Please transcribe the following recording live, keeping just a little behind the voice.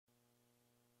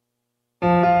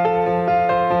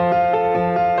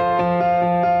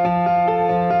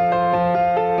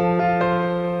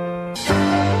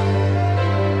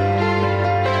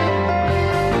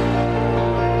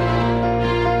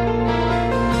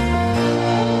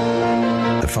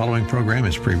following program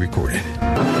is pre-recorded.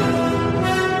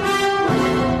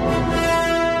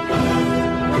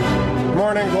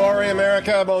 Morning, glory,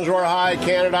 America. Bonjour, hi,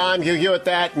 Canada. I'm Hugh Hewitt.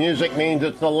 That music means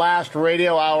it's the last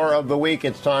radio hour of the week.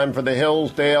 It's time for the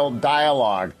Hillsdale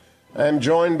Dialogue. I'm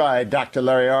joined by Dr.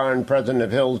 Larry Arnn, president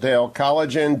of Hillsdale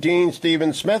College, and Dean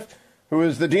Stephen Smith, who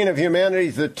is the Dean of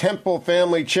Humanities, the Temple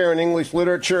Family Chair in English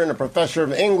Literature, and a professor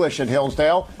of English at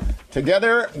Hillsdale.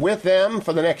 Together with them,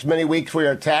 for the next many weeks, we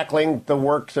are tackling the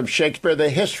works of Shakespeare, the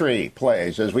history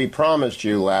plays, as we promised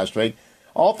you last week.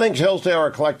 All things Hillsdale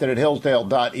are collected at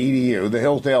hillsdale.edu. The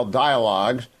Hillsdale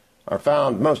Dialogues are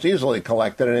found most easily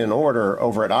collected and in order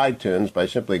over at iTunes by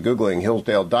simply Googling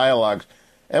Hillsdale Dialogues.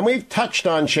 And we've touched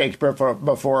on Shakespeare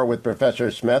before with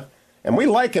Professor Smith, and we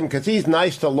like him because he's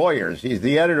nice to lawyers. He's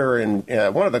the editor and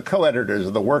one of the co-editors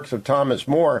of the works of Thomas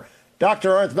More. Dr.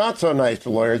 Arnn's not so nice to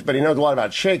lawyers, but he knows a lot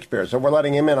about Shakespeare, so we're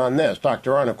letting him in on this.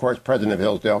 Dr. Arnn, of course, president of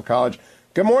Hillsdale College.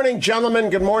 Good morning, gentlemen.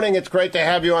 Good morning. It's great to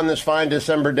have you on this fine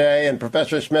December day. And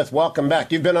Professor Smith, welcome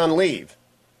back. You've been on leave.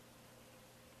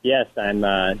 Yes, I'm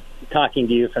talking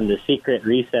to you from the secret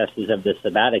recesses of the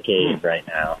Sabbaticave right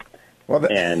now,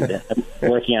 and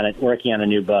working on a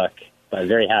new book. But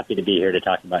very happy to be here to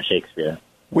talk about Shakespeare.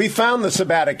 We found the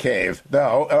Sabbaticave,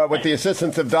 though, with the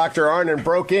assistance of Dr. Arnn, and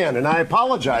broke in. And I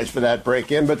apologize for that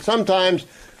break-in, but sometimes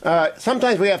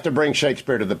we have to bring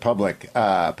Shakespeare to the public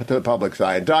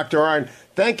side. Dr. Arnn,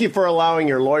 thank you for allowing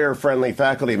your lawyer-friendly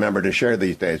faculty member to share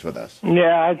these days with us.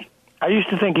 Yeah, I used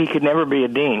to think he could never be a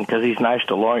dean because he's nice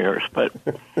to lawyers, but...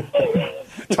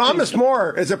 Thomas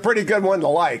More is a pretty good one to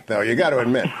like, though, you got to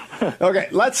admit. Okay,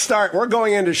 let's start. We're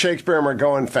going into Shakespeare, and we're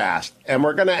going fast. And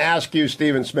we're going to ask you,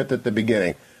 Stephen Smith, at the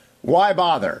beginning, why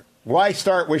bother? Why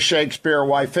start with Shakespeare?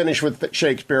 Why finish with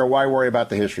Shakespeare? Why worry about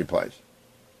the history plays?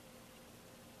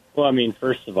 Well, I mean,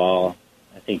 first of all,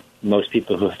 I think most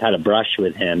people who have had a brush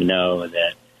with him know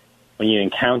that when you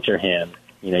encounter him,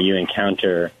 you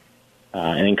encounter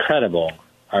an incredible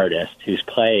artist whose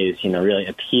plays, really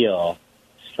appeal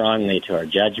strongly to our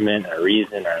judgment, our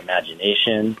reason, our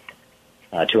imagination,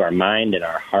 to our mind and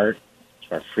our heart,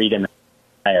 to our freedom and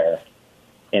desire.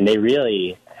 And they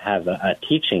really have a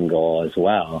teaching goal as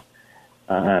well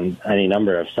on any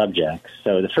number of subjects.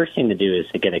 So the first thing to do is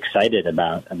to get excited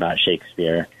about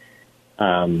Shakespeare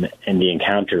and the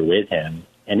encounter with him,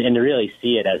 and to really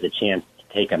see it as a chance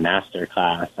to take a master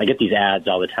class. I get these ads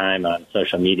all the time on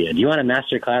social media. Do you want a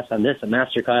master class on this, a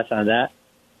master class on that?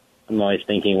 I'm always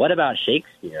thinking, what about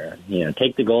Shakespeare?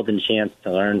 Take the golden chance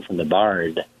to learn from the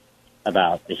bard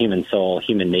about the human soul,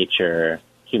 human nature,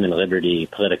 human liberty,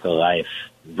 political life,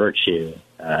 virtue,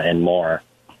 and more.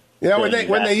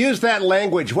 When they use that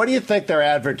language, what do you think they're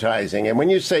advertising? And when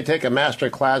you say take a master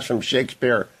class from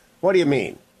Shakespeare, what do you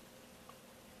mean?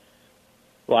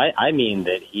 Well, I mean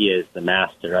that he is the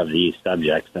master of these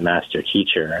subjects, the master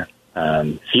teacher.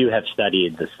 Few have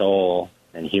studied the soul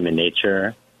and human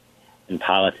nature in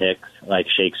politics like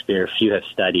Shakespeare. Few have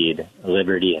studied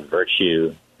liberty and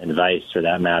virtue and vice, for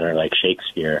that matter, like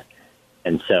Shakespeare.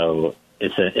 And so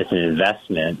it's an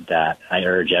investment that I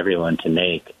urge everyone to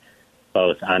make,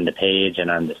 both on the page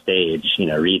and on the stage.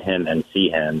 Read him and see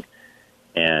him,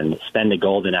 and spend a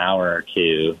golden hour or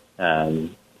two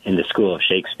in the school of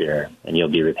Shakespeare, and you'll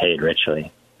be repaid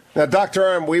richly. Now, Dr.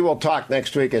 Arnn, we will talk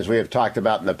next week, as we have talked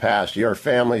about in the past, your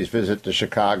family's visit to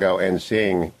Chicago and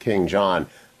seeing King John.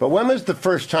 But when was the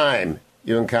first time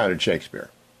you encountered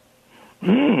Shakespeare?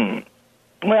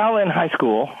 Well, in high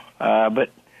school,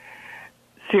 but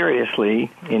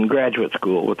seriously, in graduate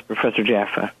school with Professor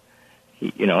Jaffa.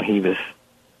 I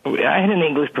had an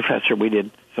English professor. We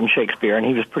did some Shakespeare, and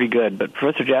he was pretty good, but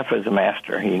Professor Jaffa is a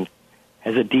master. He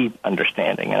has a deep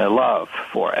understanding and a love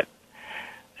for it.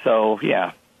 So,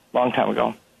 yeah, long time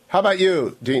ago. How about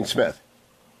you, Dean Smith?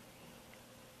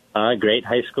 A great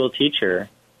high school teacher.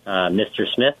 Mr.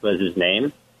 Smith was his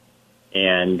name,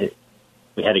 and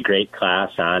we had a great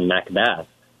class on Macbeth,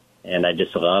 and I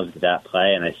just loved that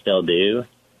play, and I still do.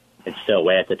 It's still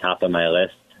way at the top of my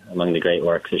list among the great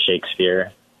works of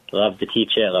Shakespeare. Love to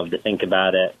teach it, love to think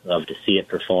about it, love to see it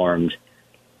performed,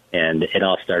 and it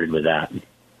all started with that.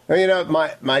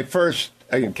 Well, my first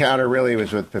encounter really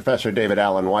was with Professor David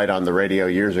Allen White on the radio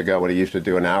years ago when he used to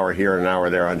do an hour here and an hour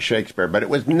there on Shakespeare, but it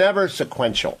was never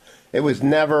sequential. It was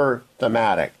never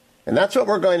thematic. And that's what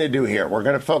we're going to do here. We're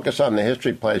going to focus on the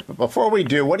history plays. But before we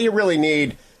do, what do you really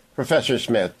need, Professor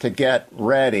Smith, to get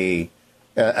ready,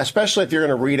 especially if you're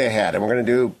going to read ahead? And we're going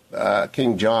to do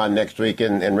King John next week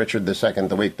and Richard II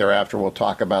the week thereafter. We'll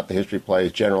talk about the history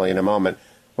plays generally in a moment.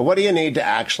 But what do you need to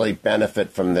actually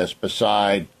benefit from this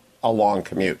beside a long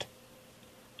commute?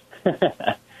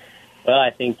 Well,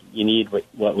 I think you need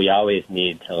what we always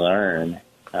need to learn,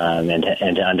 and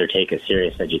to undertake a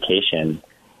serious education,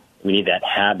 we need that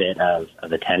habit of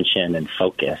attention and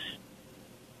focus.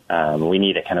 We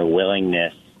need a kind of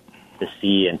willingness to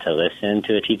see and to listen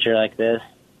to a teacher like this.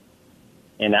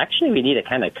 And actually, we need a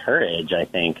kind of courage, I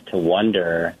think, to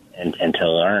wonder and to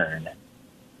learn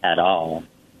at all.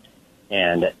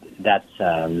 And that's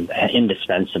an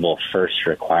indispensable first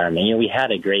requirement. You know, we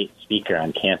had a great speaker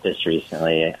on campus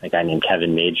recently, a guy named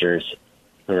Kevin Majors,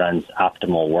 who runs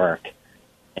Optimal Work.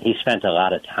 And he spent a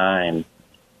lot of time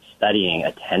studying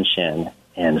attention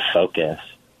and focus.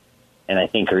 And I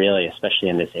think really, especially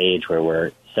in this age where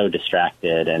we're so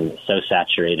distracted and so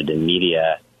saturated in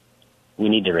media, we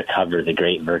need to recover the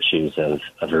great virtues of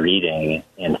reading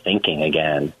and thinking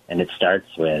again. And it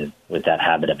starts with that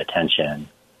habit of attention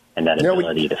and that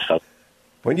ability to focus.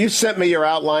 When you sent me your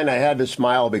outline, I had to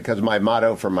smile because my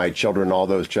motto for my children all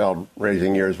those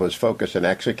child-raising years was focus and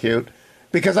execute,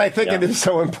 because I think it is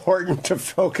so important to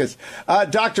focus.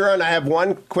 Dr. Arnn, I have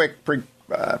one quick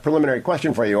preliminary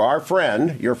question for you. Our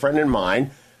friend, your friend and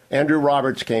mine, Andrew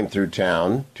Roberts, came through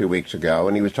town 2 weeks ago,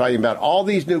 and he was talking about all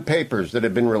these new papers that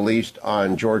have been released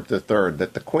on George III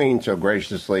that the Queen so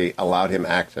graciously allowed him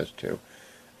access to.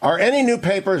 Are any new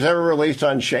papers ever released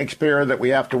on Shakespeare that we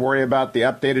have to worry about, the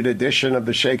updated edition of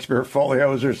the Shakespeare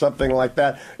folios or something like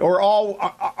that? Or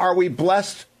are we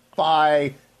blessed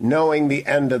by knowing the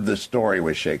end of the story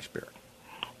with Shakespeare?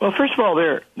 Well, first of all,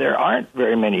 there aren't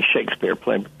very many Shakespeare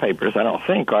papers, I don't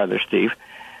think, are there, Steve?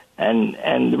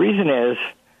 And the reason is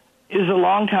it was a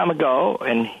long time ago,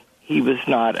 and he was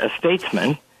not a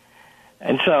statesman.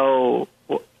 And so,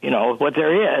 you know, what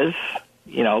there is,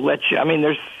 you know,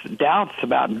 there's doubts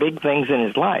about big things in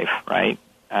his life, right?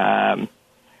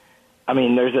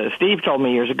 Steve told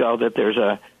me years ago that there's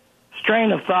a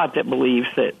strain of thought that believes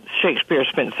that Shakespeare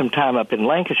spent some time up in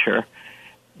Lancashire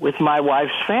with my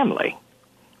wife's family.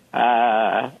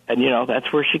 And, you know,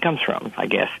 that's where she comes from, I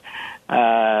guess.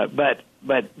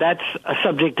 But that's a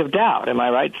subject of doubt. Am I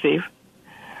right, Steve?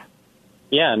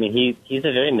 Yeah, I mean, he's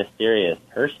a very mysterious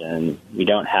person. We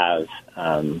don't have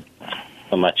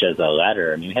so much as a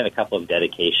letter. I mean, we have a couple of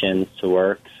dedications to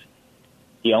works.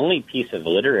 The only piece of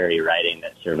literary writing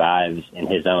that survives in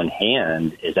his own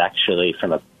hand is actually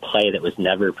from a play that was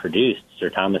never produced, Sir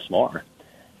Thomas More.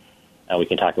 We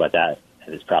can talk about that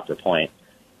at its proper point.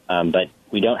 But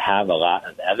we don't have a lot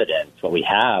of evidence. What we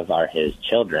have are his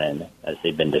children, as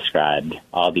they've been described,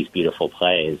 all these beautiful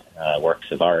plays,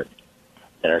 works of art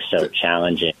that are so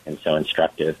challenging and so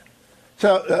instructive.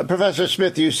 So, Professor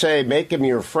Smith, you say make him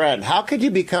your friend. How could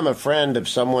you become a friend of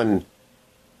someone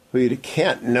who you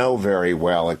can't know very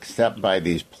well except by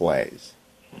these plays?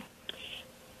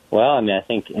 Well, I mean, I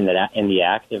think in the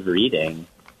act of reading,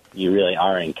 you really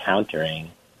are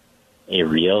encountering a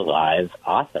real live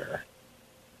author.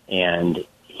 And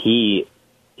he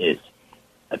is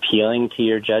appealing to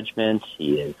your judgments.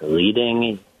 He is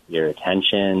leading your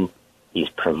attention. He's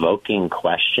provoking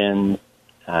questions.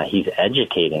 He's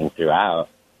educating throughout.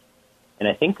 And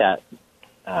I think that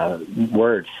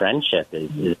word friendship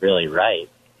is really right.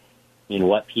 I mean,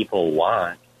 what people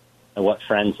want and what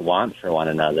friends want for one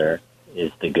another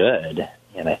is the good.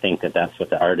 And I think that that's what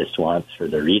the artist wants for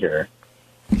the reader.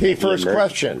 Key first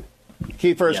question.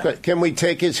 Can we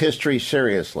take his history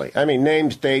seriously? I mean,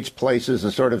 names, dates, places,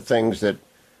 the sort of things that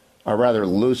are rather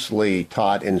loosely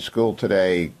taught in school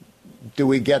today. Do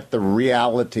we get the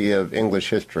reality of English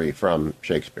history from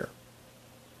Shakespeare?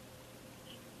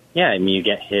 Yeah, I mean, you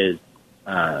get his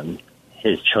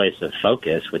choice of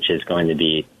focus, which is going to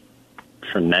be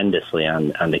tremendously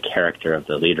on the character of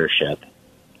the leadership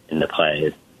in the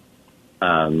plays.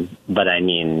 But I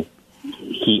mean,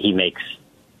 he makes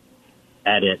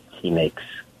edits, he makes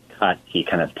cuts, he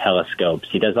kind of telescopes.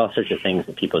 He does all sorts of things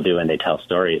that people do when they tell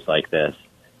stories like this.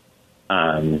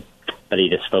 But he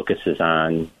just focuses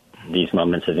on these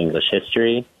moments of English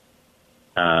history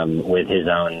with his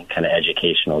own kind of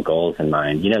educational goals in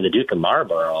mind. You know, the Duke of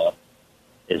Marlborough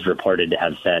is reported to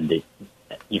have said that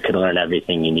you could learn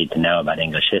everything you need to know about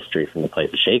English history from the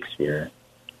plays of Shakespeare.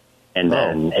 And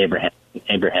then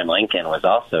Abraham Lincoln was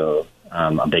also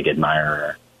a big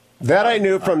admirer. That I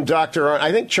knew from Dr. Arnn.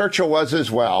 I think Churchill was as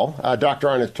well. Dr.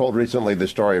 Arnn has told recently the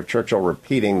story of Churchill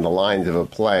repeating the lines of a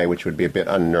play, which would be a bit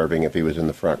unnerving if he was in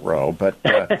the front row. But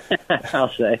I'll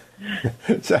say.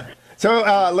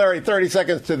 So, Larry, 30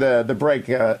 seconds to the break.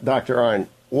 Dr. Arnn,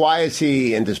 why is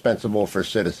he indispensable for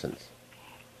citizens?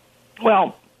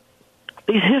 Well,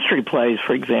 these history plays,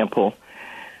 for example,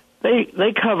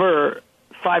 they cover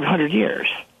 500 years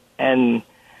and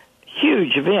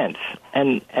huge events.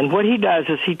 And what he does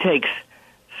is he takes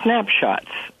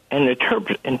snapshots and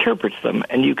interprets them,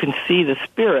 and you can see the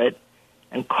spirit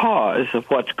and cause of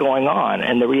what's going on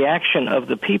and the reaction of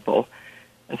the people.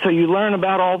 And so you learn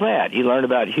about all that. You learn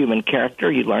about human character.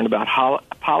 You learn about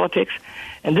politics.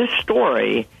 And this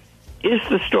story is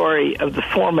the story of the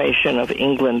formation of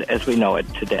England as we know it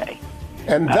today.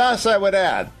 And thus, I would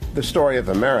add, the story of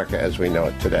America as we know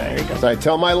it today. As I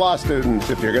tell my law students,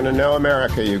 if you're going to know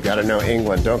America, you've got to know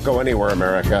England. Don't go anywhere,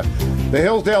 America. The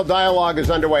Hillsdale Dialogue is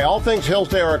underway. All things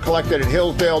Hillsdale are collected at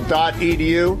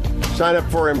hillsdale.edu. Sign up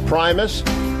for Imprimis.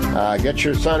 Get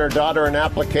your son or daughter an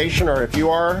application, or if you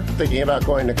are thinking about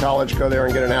going to college, go there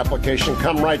and get an application.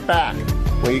 Come right back.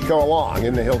 We go along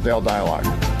in the Hillsdale Dialogue.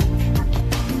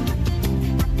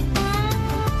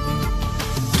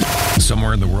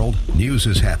 Somewhere in the world, news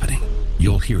is happening.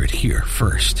 You'll hear it here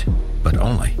first, but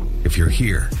only if you're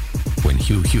here when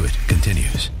Hugh Hewitt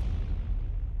continues.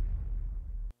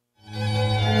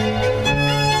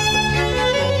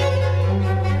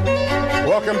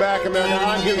 Welcome back, America.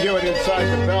 I'm Hugh Hewitt inside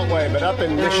the Beltway, but up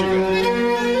in Michigan.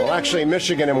 Well, actually,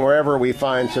 Michigan and wherever we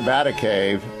find Sabbatic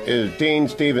Cave is Dean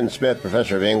Stephen Smith,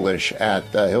 professor of English at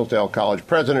Hillsdale College.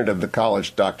 President of the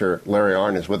college, Dr. Larry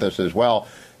Arnn, is with us as well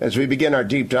as we begin our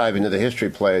deep dive into the history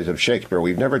plays of Shakespeare.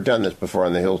 We've never done this before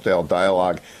on the Hillsdale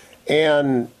Dialogue.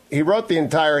 And he wrote the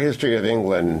entire history of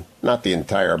England, not the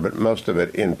entire, but most of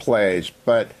it in plays.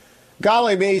 But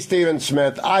golly me, Stephen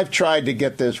Smith, I've tried to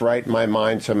get this right in my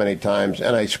mind so many times,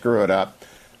 and I screw it up.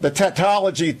 The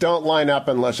tautologies don't line up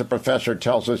unless a professor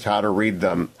tells us how to read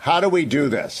them. How do we do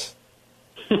this?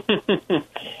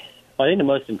 Well, I think the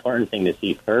most important thing to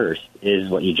see first is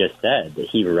what you just said, that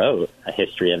he wrote a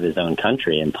history of his own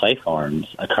country in play forms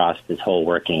across his whole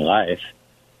working life.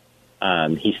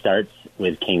 He starts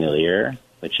with King Lear,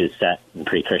 which is set in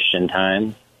pre-Christian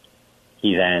times.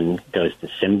 He then goes to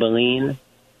Cymbeline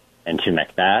and to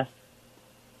Macbeth,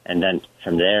 and then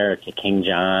from there to King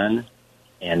John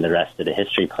and the rest of the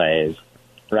history plays,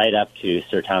 right up to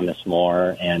Sir Thomas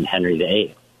More and Henry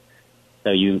VIII. So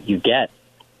you get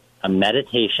a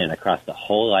meditation across the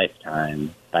whole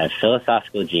lifetime by a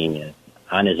philosophical genius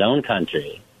on his own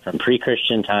country from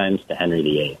pre-Christian times to Henry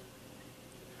VIII.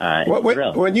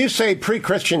 When you say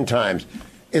pre-Christian times,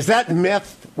 is that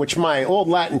myth, which my old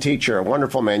Latin teacher, a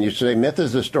wonderful man, used to say, myth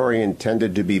is a story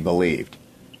intended to be believed,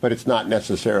 but it's not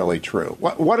necessarily true.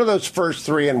 What are those first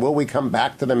three, and will we come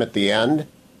back to them at the end?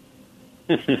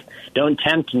 Don't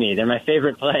tempt me. They're my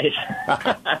favorite plays.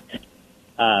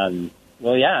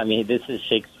 Well, yeah, I mean, this is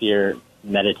Shakespeare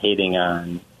meditating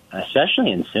on, especially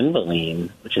in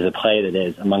Cymbeline, which is a play that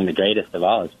is among the greatest of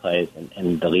all his plays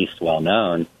and the least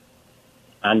well-known,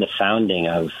 on the founding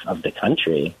of the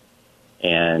country.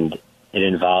 And it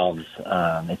involves,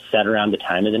 it's set around the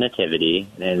time of the Nativity,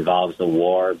 and it involves the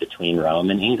war between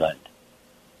Rome and England.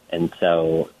 And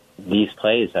so these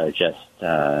plays are just,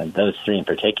 those three in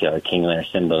particular, King Lear,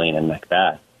 Cymbeline, and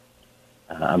Macbeth,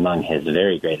 among his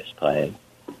very greatest plays.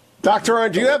 Dr.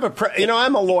 Arnn, do you have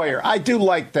I'm a lawyer. I do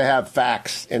like to have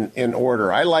facts in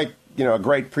order. I like, a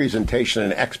great presentation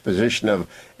and exposition of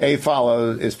A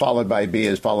is followed by B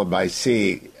is followed by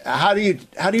C. How do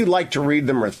you like to read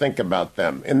them or think about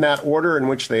them? In that order in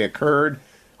which they occurred,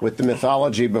 with the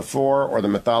mythology before or the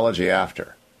mythology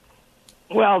after?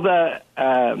 Well,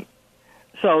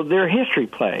 so they're history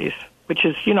plays, which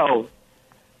is,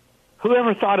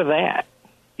 whoever thought of that?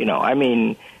 I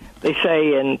mean, they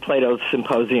say in Plato's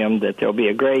Symposium that there'll be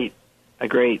a great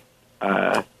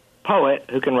poet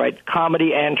who can write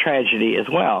comedy and tragedy as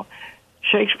well.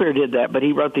 Shakespeare did that, but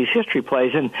he wrote these history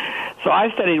plays. And so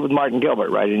I studied with Martin Gilbert,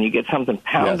 right? And you get something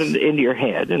pounded into your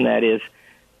head, and that is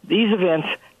these events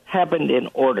happened in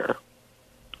order.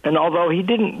 And although he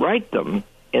didn't write them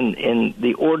in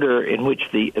the order in which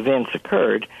the events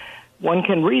occurred, one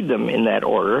can read them in that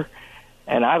order,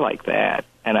 and I like that.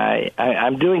 And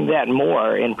I'm doing that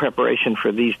more in preparation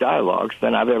for these dialogues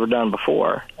than I've ever done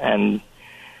before. And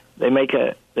they make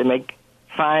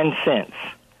fine sense.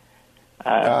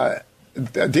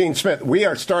 Dean Smith, we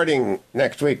are starting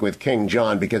next week with King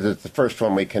John because it's the first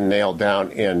one we can nail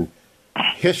down in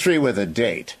history with a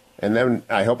date. And then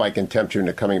I hope I can tempt you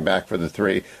into coming back for the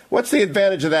three. What's the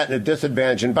advantage of that and a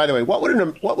disadvantage? And by the way, what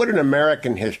would an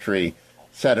American history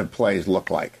set of plays look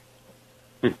like?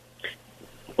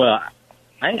 Well,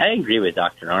 I agree with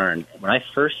Dr. Arnn. When I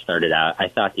first started out, I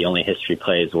thought the only history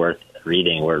plays worth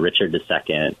reading were Richard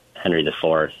II, Henry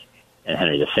IV, and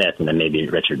Henry V, and then maybe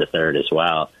Richard III as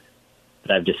well.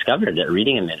 But I've discovered that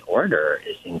reading them in order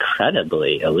is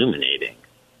incredibly illuminating.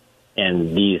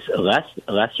 And these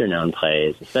lesser-known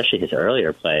plays, especially his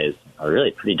earlier plays, are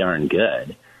really pretty darn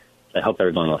good. I hope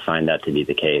everyone will find that to be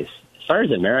the case. As far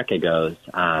as America goes,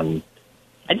 I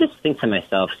just think to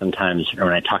myself sometimes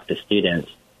when I talk to students,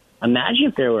 imagine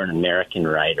if there were an American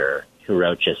writer who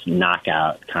wrote just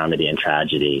knockout comedy and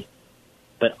tragedy,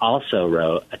 but also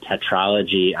wrote a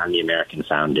tetralogy on the American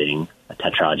founding, a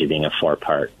tetralogy being a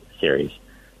 4-part series,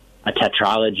 a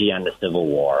tetralogy on the Civil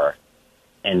War,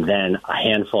 and then a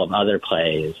handful of other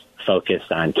plays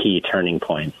focused on key turning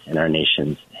points in our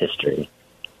nation's history.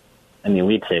 I mean,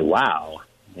 we'd say, wow,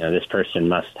 this person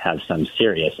must have some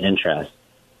serious interest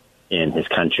in his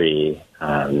country,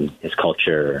 his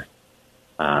culture,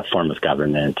 form of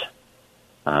government,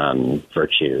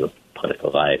 virtue,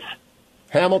 political life.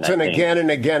 Hamilton again and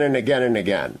again and again and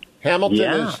again.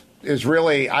 Hamilton is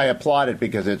really, I applaud it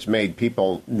because it's made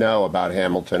people know about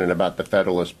Hamilton and about the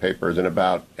Federalist Papers and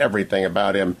about everything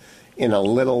about him in a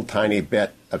little tiny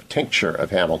bit of tincture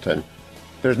of Hamilton.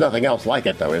 There's nothing else like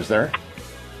it, though, is there?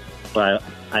 Well,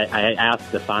 I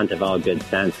asked the font of all good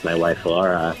sense, my wife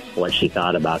Laura, what she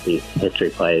thought about these history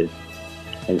plays.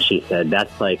 And she said,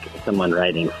 that's like someone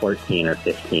writing 14 or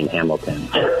 15 Hamiltons.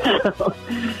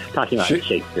 Talking about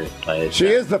Shakespeare's plays. She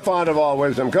is the font of all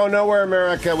wisdom. Go nowhere,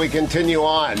 America. We continue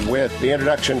on with the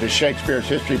introduction to Shakespeare's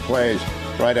history plays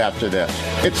right after this.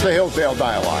 It's the Hillsdale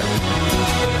Dialogue.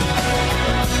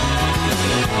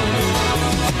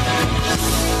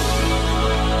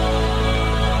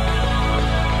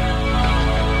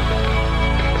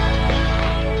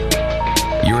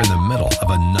 You're in the middle of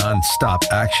a non-stop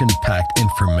action-packed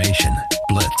information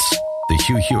blitz. The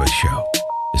Hugh Hewitt Show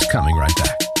is coming right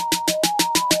back.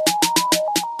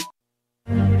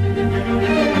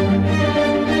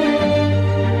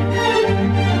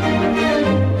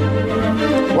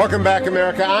 Welcome back,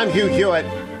 America. I'm Hugh Hewitt.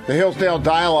 The Hillsdale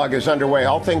Dialogue is underway.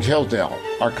 All things Hillsdale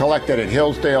are collected at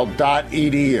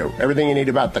hillsdale.edu. Everything you need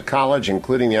about the college,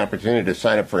 including the opportunity to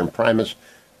sign up for Imprimis,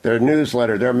 their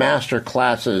newsletter, their master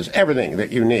classes, everything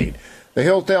that you need. The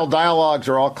Hillsdale Dialogues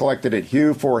are all collected at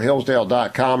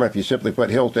hughforhillsdale.com. If you simply put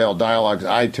Hillsdale Dialogues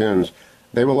iTunes,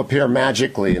 they will appear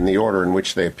magically in the order in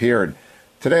which they appeared.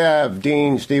 Today I have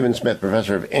Dean Stephen Smith,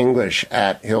 Professor of English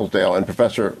at Hillsdale, and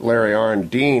Professor Larry Arnn,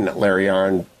 Dean Larry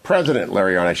Arnn, President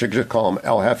Larry Arnn, I should just call him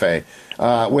El Jefe,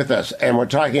 with us. And we're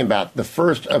talking about the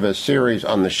first of a series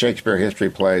on the Shakespeare history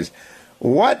plays.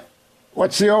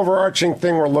 What's the overarching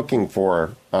thing we're looking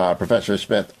for, Professor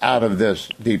Smith, out of this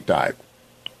deep dive?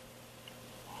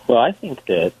 Well, I think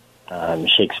that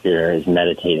Shakespeare is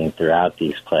meditating throughout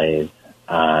these plays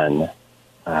on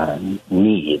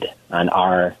need, on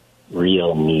our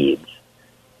real needs.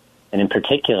 And in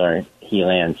particular, he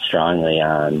lands strongly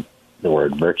on the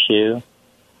word virtue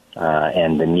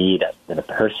and the need that a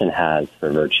person has for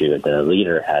virtue, that a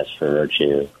leader has for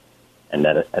virtue, and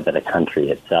that a country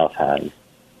itself has.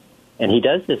 And he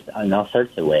does this in all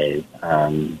sorts of ways,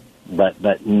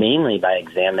 but mainly by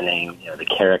examining the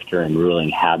character and ruling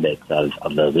habits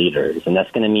of the leaders. And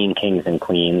that's going to mean kings and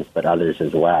queens, but others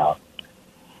as well.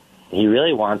 He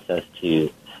really wants us to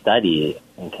study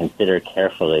and consider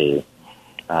carefully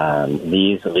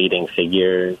these leading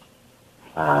figures,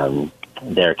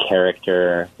 their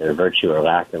character, their virtue or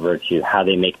lack of virtue, how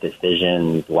they make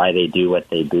decisions, why they do what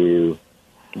they do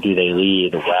they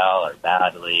lead well or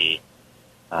badly?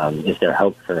 Is there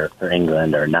hope for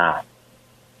England or not?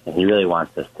 And he really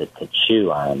wants us to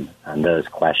chew on those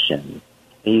questions.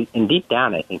 And deep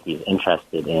down, I think he's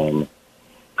interested in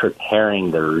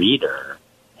preparing the reader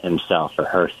himself or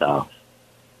herself,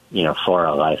 for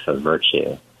a life of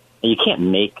virtue. And you can't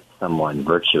make someone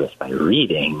virtuous by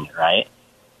reading, right?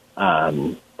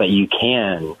 But you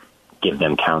can give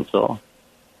them counsel.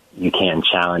 You can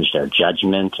challenge their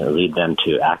judgment or lead them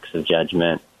to acts of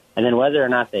judgment. And then whether or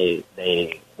not they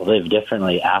live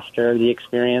differently after the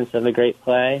experience of a great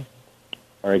play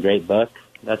or a great book,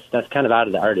 that's kind of out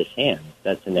of the artist's hands.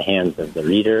 That's in the hands of the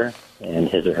reader and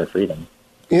his or her freedom.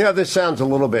 This sounds a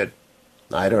little bit,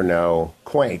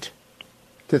 quaint,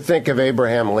 to think of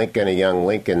Abraham Lincoln, a young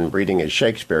Lincoln, reading his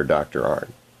Shakespeare, Dr. Arnn.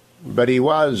 But he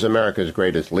was America's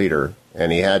greatest leader,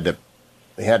 and he had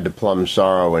to plumb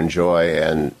sorrow and joy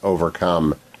and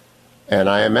overcome. And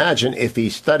I imagine if he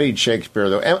studied Shakespeare,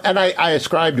 though, and I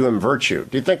ascribe to him virtue,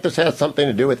 do you think this has something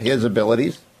to do with his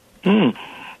abilities?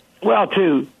 Well,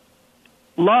 to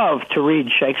love to read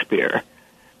Shakespeare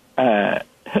by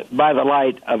the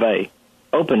light of a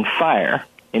open fire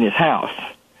in his house,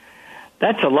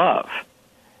 that's a love.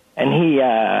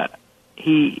 And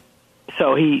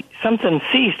something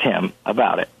seized him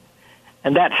about it.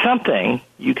 And that's something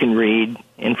you can read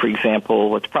in, for example,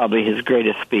 what's probably his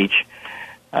greatest speech,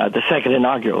 the Second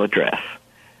Inaugural Address,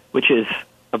 which is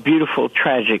a beautiful,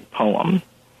 tragic poem.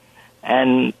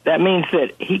 And that means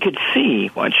that he could see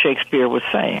what Shakespeare was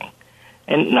saying.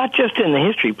 And not just in the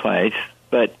history plays,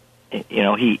 but,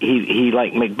 he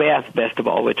liked Macbeth best of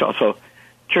all, which also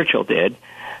Churchill did.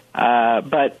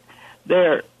 But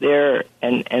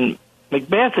and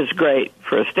Macbeth is great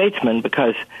for a statesman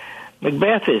because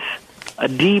Macbeth is a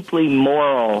deeply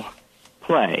moral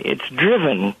play. It's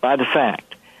driven by the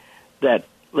fact that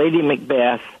Lady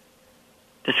Macbeth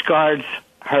discards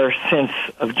her sense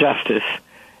of justice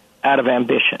out of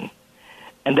ambition,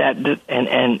 and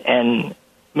and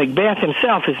Macbeth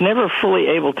himself is never fully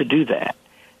able to do that,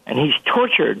 and he's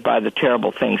tortured by the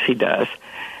terrible things he does,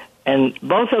 and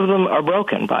both of them are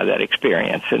broken by that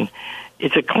experience. And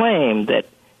it's a claim that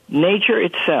nature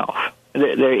itself,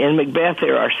 in Macbeth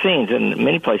there are scenes in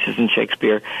many places in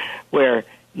Shakespeare where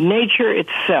nature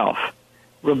itself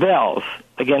rebels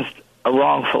against a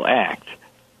wrongful act.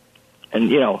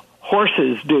 And,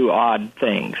 horses do odd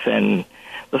things, and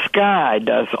the sky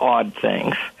does odd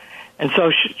things. And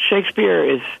so Shakespeare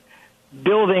is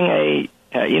building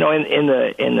in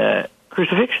the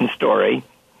crucifixion story,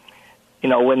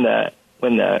 when the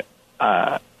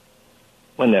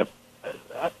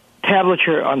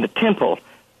tablature on the temple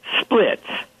splits,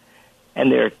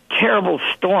 and there are terrible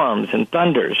storms and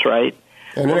thunders, right?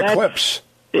 And an eclipse.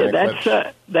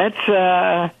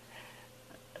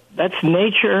 That's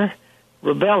nature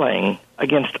rebelling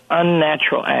against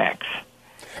unnatural acts.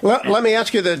 Well, let me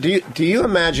ask you that. Do you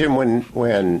imagine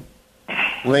when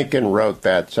Lincoln wrote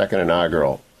that second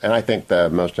inaugural, and I think the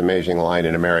most amazing line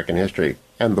in American history,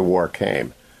 "And the war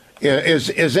came," it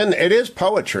is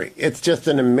poetry. It's just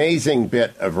an amazing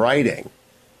bit of writing.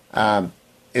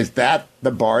 Is that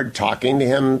the bard talking to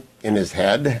him in his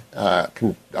head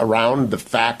around the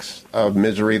facts of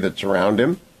misery that surround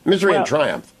him? Misery and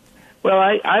triumph. Well,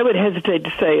 I would hesitate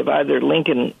to say of either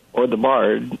Lincoln or the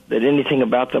bard that anything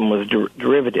about them was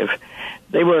derivative.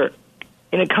 They were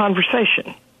in a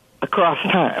conversation across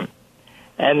time.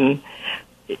 And,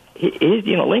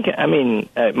 Lincoln,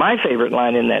 my favorite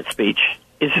line in that speech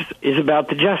is about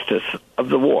the justice of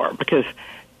the war, because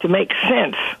to make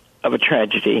sense of a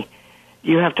tragedy,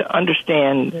 you have to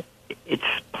understand its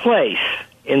place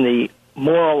in the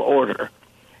moral order.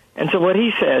 And so what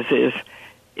he says is,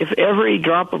 if every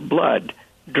drop of blood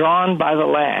drawn by the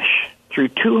lash through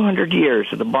 200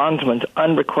 years of the bondsman's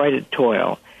unrequited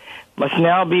toil must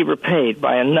now be repaid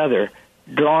by another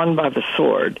drawn by the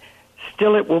sword,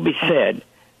 still it will be said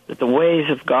that the ways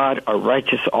of God are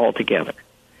righteous altogether.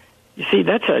 You see,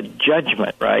 that's a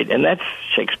judgment, right? And that's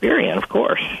Shakespearean, of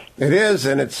course. It is,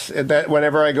 and it's that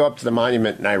whenever I go up to the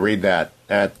monument and I read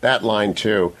that line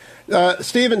too.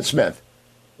 Stephen Smith,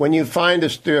 when you find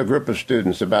a group of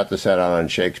students about to set out on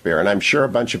Shakespeare, and I'm sure a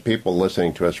bunch of people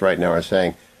listening to us right now are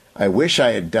saying, I wish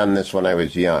I had done this when I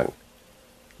was young.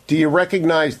 Do you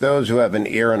recognize those who have an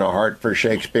ear and a heart for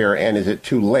Shakespeare, and is it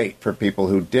too late for people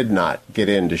who did not get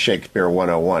into Shakespeare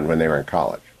 101 when they were in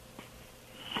college?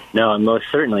 No, it most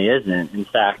certainly isn't. In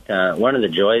fact, one of the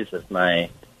joys of my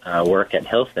work at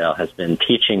Hillsdale has been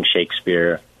teaching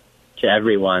Shakespeare to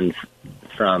everyone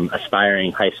from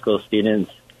aspiring high school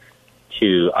students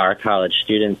to our college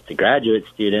students, to graduate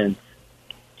students,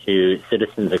 to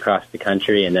citizens across the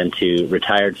country, and then to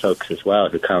retired folks as well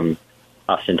who come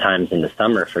oftentimes in the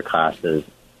summer for classes.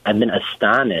 I've been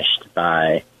astonished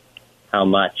by how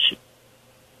much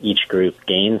each group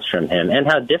gains from him and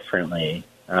how differently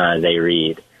they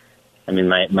read. I mean,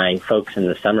 my folks in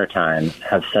the summertime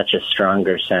have such a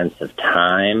stronger sense of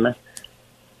time,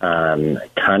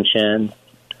 conscience,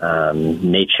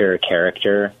 nature,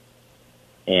 character.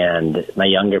 And my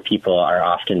younger people are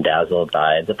often dazzled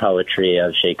by the poetry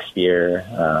of Shakespeare,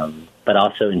 but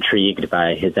also intrigued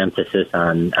by his emphasis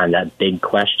on that big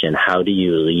question, how do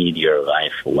you lead your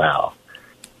life well?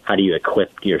 How do you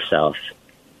equip yourself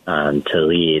to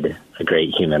lead a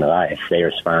great human life? They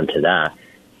respond to that.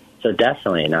 So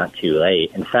definitely not too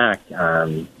late. In fact,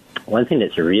 one thing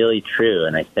that's really true,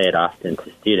 and I say it often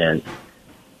to students,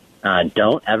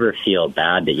 don't ever feel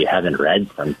bad that you haven't read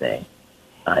something.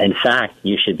 In fact,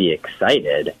 you should be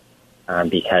excited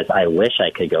because I wish I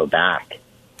could go back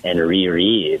and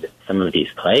reread some of these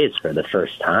plays for the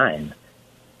first time.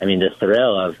 I mean, the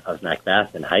thrill of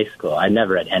Macbeth in high school, I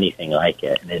never read anything like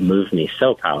it, and it moved me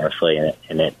so powerfully,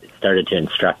 and it started to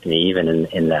instruct me even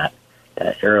in that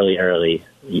early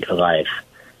life.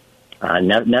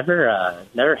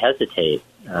 Never hesitate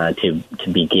to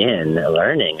begin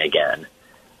learning again.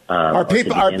 Are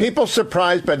people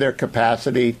surprised by their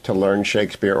capacity to learn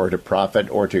Shakespeare or to profit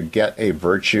or to get a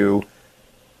virtue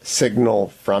signal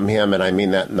from him? And I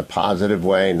mean that in the positive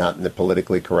way, not in the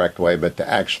politically correct way, but to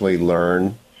actually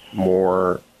learn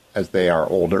more as they are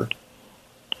older?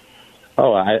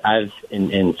 Oh, I've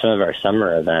in some of our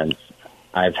summer events,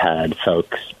 I've had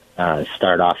folks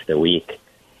start off the week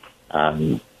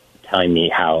telling me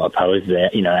how opposed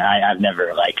that, I've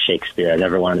never liked Shakespeare. I've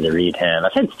never wanted to read him.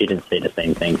 I've had students say the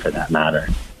same thing for that matter.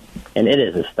 And it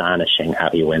is astonishing how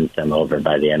he wins them over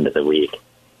by the end of the week.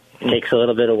 It takes a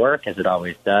little bit of work, as it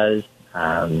always does.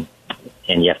 And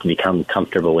you have to become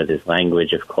comfortable with his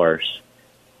language, of course.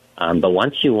 But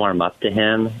once you warm up to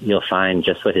him, you'll find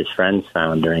just what his friends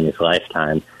found during his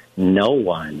lifetime. No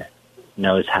one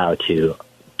knows how to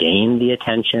gain the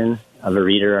attention of a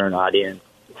reader or an audience,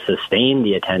 sustain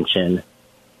the attention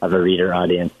of a reader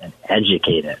audience, and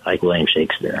educate it like William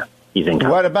Shakespeare.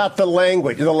 What about the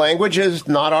language? The language is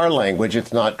not our language.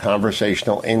 It's not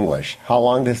conversational English. How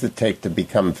long does it take to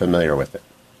become familiar with it?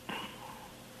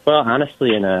 Well,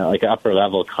 honestly, in an upper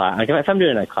level class, if I'm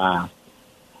doing a class,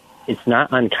 it's not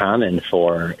uncommon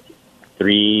for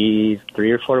 3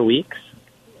 or 4 weeks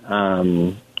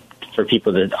for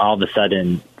people that all of a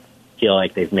sudden feel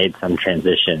like they've made some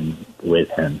transition with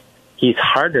him. He's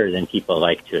harder than people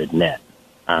like to admit.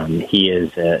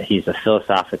 He's a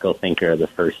philosophical thinker of the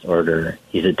first order.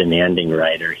 He's a demanding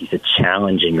writer. He's a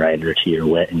challenging writer to your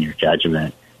wit and your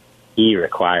judgment. He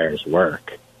requires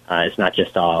work. It's not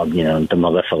just all, the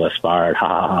mellifluous bard, ha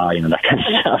ha ha, that kind of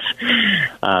stuff.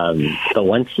 But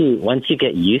once you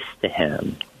get used to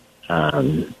him,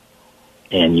 and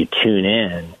you tune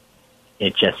in,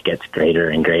 it just gets greater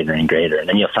and greater and greater. And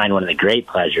then you'll find one of the great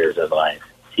pleasures of life,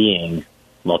 seeing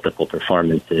multiple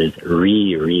performances,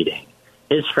 rereading.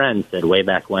 His friend said way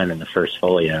back when in the first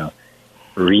folio,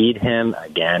 read him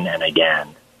again and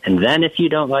again. And then if you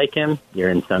don't like him, you're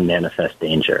in some manifest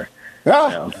danger. So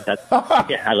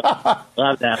I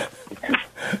love that.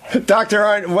 Dr.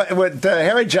 Arndt, would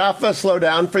Harry Jaffa slow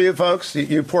down for you folks,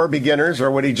 you poor beginners,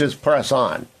 or would he just press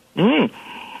on?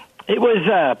 It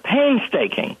was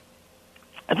painstaking.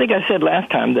 I think I said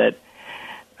last time that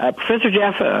Professor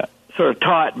Jaffa sort of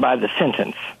taught by the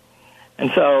sentence.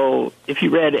 And so if you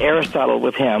read Aristotle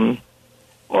with him,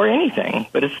 or anything,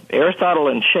 but it's Aristotle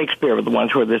and Shakespeare were the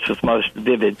ones where this was most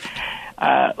vivid.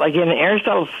 Like in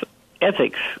Aristotle's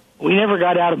Ethics, we never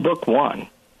got out of book 1.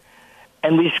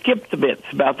 And we skipped the bits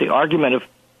about the argument of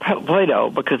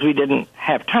Plato because we didn't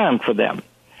have time for them.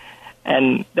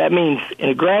 And that means in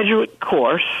a graduate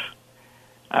course,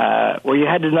 where you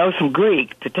had to know some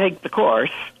Greek to take the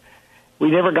course,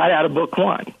 we never got out of book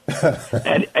 1.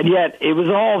 and yet it was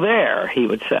all there, he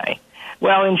would say.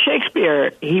 Well, in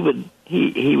Shakespeare, he would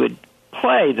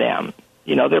play them,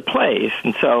 their plays.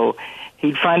 And so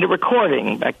he'd find a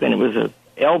recording. Back then it was a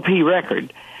LP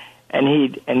record. And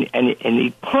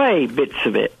he'd play bits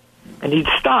of it, and he'd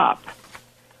stop.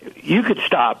 You could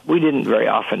stop. We didn't very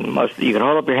often. You could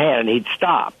hold up your hand, and he'd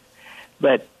stop.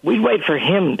 But we'd wait for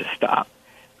him to stop,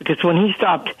 because when he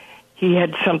stopped, he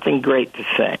had something great to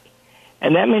say,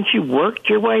 and that meant you worked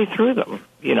your way through them.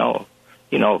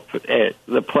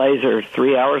 The plays are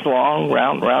 3 hours long,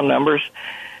 round numbers.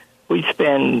 We'd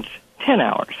spend 10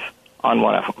 hours on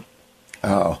one of them.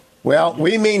 Oh. Well,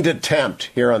 we mean to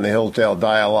tempt here on the Hillsdale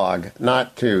Dialogue,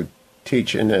 not to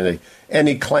teach in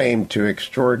any claim to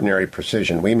extraordinary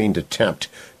precision. We mean to tempt.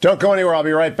 Don't go anywhere. I'll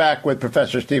be right back with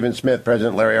Professor Stephen Smith,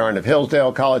 President Larry Arndt of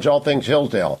Hillsdale College, all things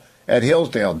Hillsdale, at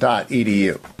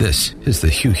hillsdale.edu. This is the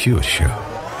Hugh Hewitt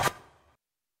Show.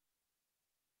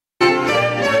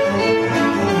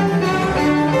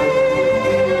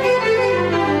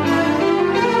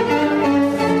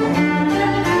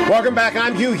 Welcome back.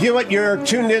 I'm Hugh Hewitt. You're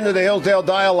tuned into the Hillsdale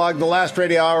Dialogue, the last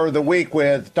radio hour of the week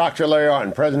with Dr. Larry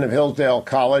Arndt, president of Hillsdale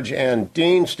College, and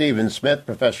Dean Stephen Smith,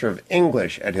 professor of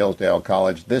English at Hillsdale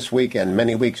College. This week and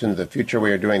many weeks into the future,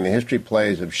 we are doing the history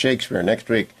plays of Shakespeare. Next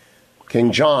week,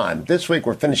 King John. This week,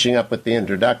 we're finishing up with the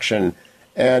introduction.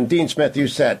 And Dean Smith, you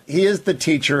said, he is the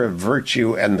teacher of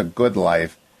virtue and the good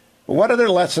life. But what other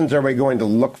lessons are we going to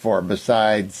look for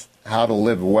besides how to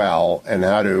live well and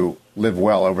how to live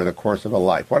well over the course of a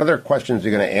life? What other questions are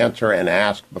you going to answer and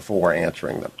ask before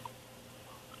answering them?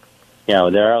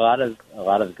 There are a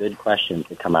lot of good questions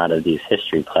that come out of these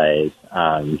history plays.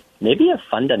 Maybe a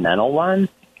fundamental one.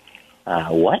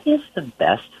 What is the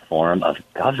best form of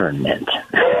government?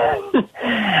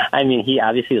 I mean, he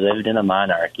obviously lived in a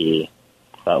monarchy,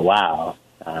 but wow,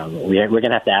 we're going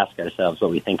to have to ask ourselves what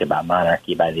we think about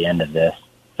monarchy by the end of this.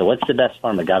 So what's the best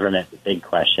form of government? The big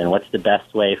question. What's the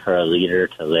best way for a leader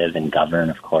to live and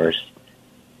govern, of course?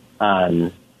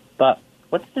 But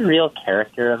what's the real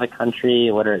character of a country?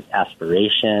 What are its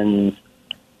aspirations?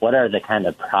 What are the kind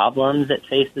of problems it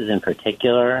faces in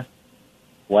particular?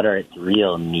 What are its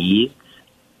real needs?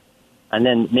 And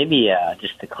then maybe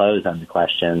just to close on the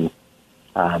question,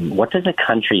 what does a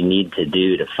country need to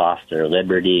do to foster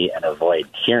liberty and avoid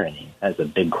tyranny? That's a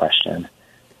big question.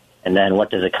 And then what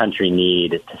does a country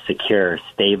need to secure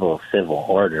stable civil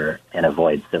order and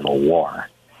avoid civil war?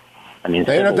 I mean,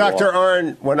 Dr.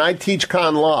 Arnn, when I teach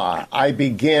con law, I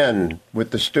begin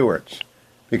with the Stuarts.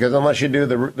 Because unless you do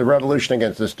the revolution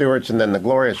against the Stuarts and then the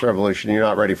Glorious Revolution, you're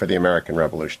not ready for the American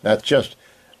Revolution.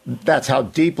 That's how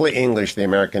deeply English the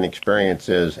American experience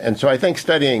is. And so I think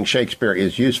studying Shakespeare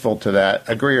is useful to that.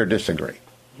 Agree or disagree?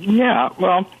 Yeah,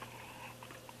 well,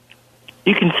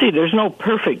 you can see there's no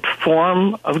perfect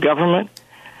form of government.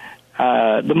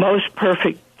 The most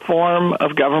perfect form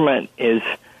of government is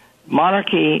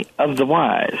monarchy of the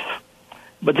wise.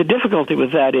 But the difficulty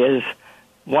with that is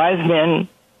wise men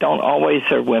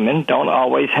or women don't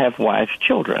always have wise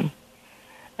children.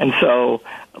 And so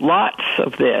lots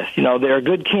of this, there are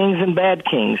good kings and bad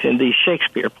kings in these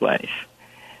Shakespeare plays.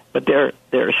 But there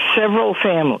are several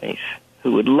families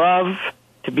who would love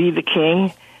to be the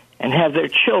king and have their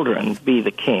children be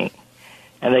the king.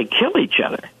 And they kill each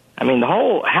other. I mean, the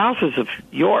whole houses of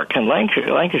York and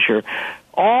Lancashire,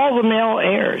 all the male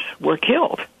heirs were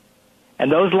killed.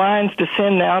 And those lines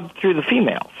descend now through the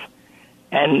females.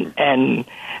 And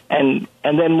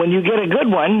then when you get a good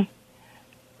one,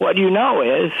 what you know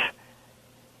is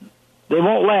they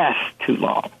won't last too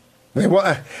long.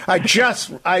 I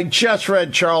just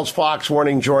read Charles Fox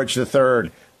warning George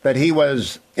III that he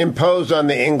was imposed on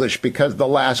the English because the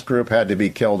last group had to be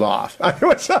killed off.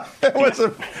 It was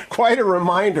quite a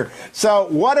reminder. So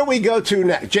what do we go to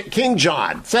next? King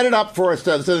John. Set it up for us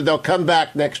so that they'll come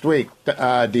back next week,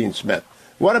 Dean Smith.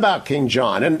 What about King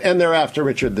John and thereafter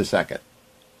Richard II?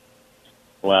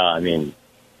 Well, I mean,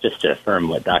 just to affirm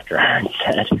what Dr. Arnn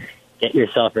said, get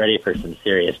yourself ready for some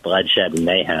serious bloodshed and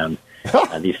mayhem.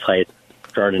 These plays are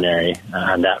extraordinary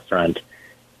on that front.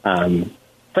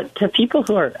 But to people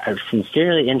who are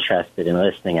sincerely interested in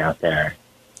listening out there,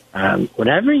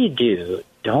 whatever you do,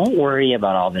 don't worry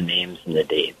about all the names and the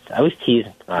dates. I always tease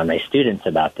my students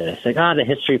about this. Like, the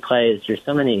history plays,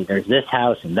 there's this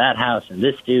house and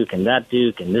this duke and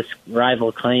this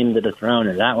rival claim to the throne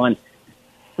and that one.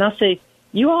 And I'll say,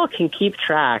 you all can keep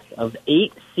track of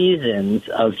 8 seasons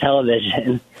of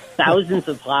television, thousands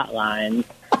of plot lines,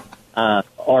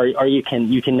 or you can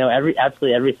know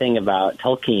absolutely everything about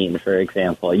Tolkien, for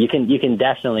example. You can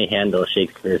definitely handle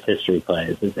Shakespeare's history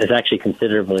plays. It's actually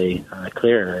considerably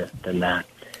clearer than that.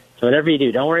 So whatever you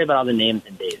do, don't worry about all the names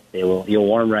and dates. You'll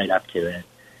warm right up to it.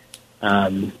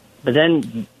 But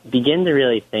then begin to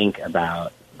really think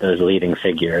about those leading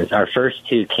figures. Our first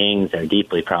 2 kings are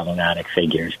deeply problematic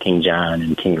figures, King John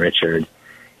and King Richard.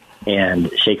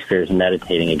 And Shakespeare is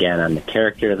meditating again on the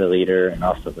character of the leader and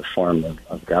also the form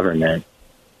of government.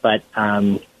 But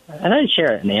I'd like to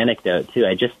share an anecdote, too.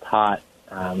 I just taught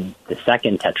the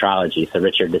second tetralogy, so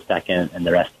Richard II and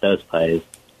the rest of those plays,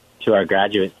 to our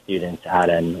graduate students out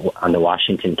on the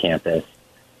Washington campus.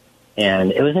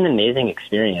 And it was an amazing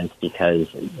experience because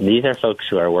these are folks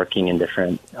who are working in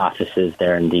different offices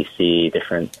there in D.C.,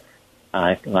 different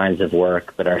lines of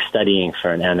work, but are studying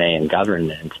for an MA in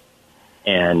government.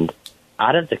 And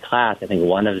out of the class, I think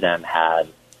one of them had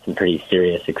some pretty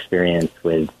serious experience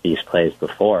with these plays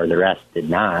before. The rest did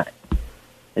not.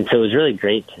 And so it was really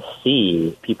great to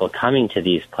see people coming to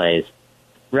these plays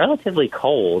relatively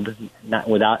cold,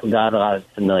 without a lot of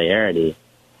familiarity,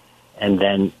 and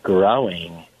then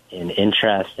growing in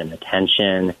interest and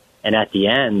attention, and at the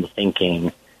end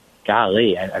thinking,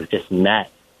 golly, I've just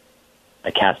met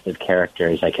a cast of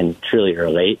characters I can truly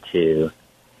relate to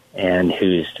and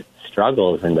whose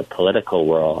struggles in the political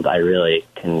world I really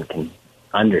can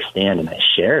understand, and I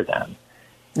share them.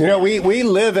 We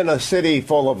live in a city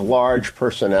full of large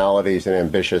personalities and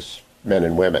ambitious men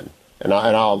and women. And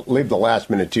I'll leave the last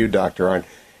minute to you, Dr. Arnn.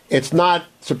 It's not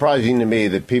surprising to me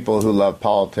that people who love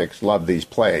politics love these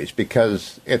plays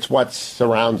because it's what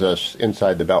surrounds us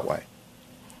inside the Beltway.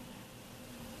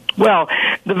 Well,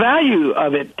 the value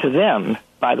of it to them,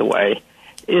 by the way,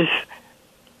 is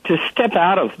to step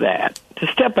out of that. To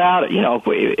step out,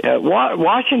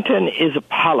 Washington is a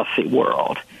policy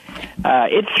world.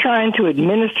 It's trying to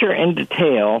administer in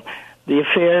detail the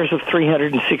affairs of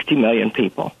 360 million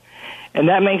people. And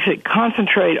that makes it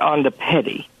concentrate on the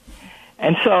petty.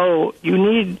 And so you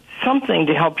need something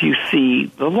to help you see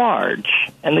the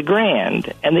large and the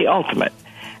grand and the ultimate.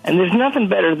 And there's nothing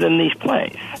better than these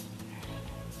plays.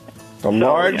 The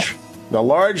large,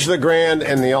 the grand,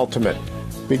 and the ultimate.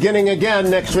 Beginning again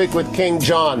next week with King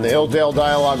John. The Hillsdale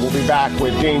Dialogue will be back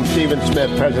with Dean Stephen Smith,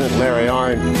 President Larry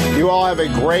Arnn. You all have a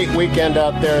great weekend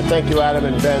out there. Thank you, Adam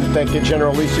and Ben. Thank you,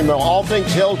 Generalissimo. All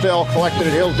things Hillsdale collected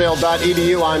at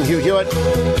hillsdale.edu. I'm Hugh Hewitt.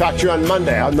 Talk to you on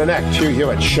Monday on the next Hugh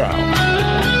Hewitt Show.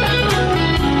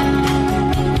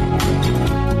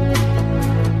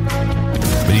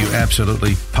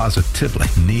 absolutely, positively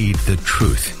need the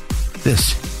truth,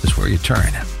 this is where you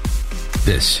turn.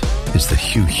 This is the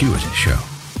Hugh Hewitt Show.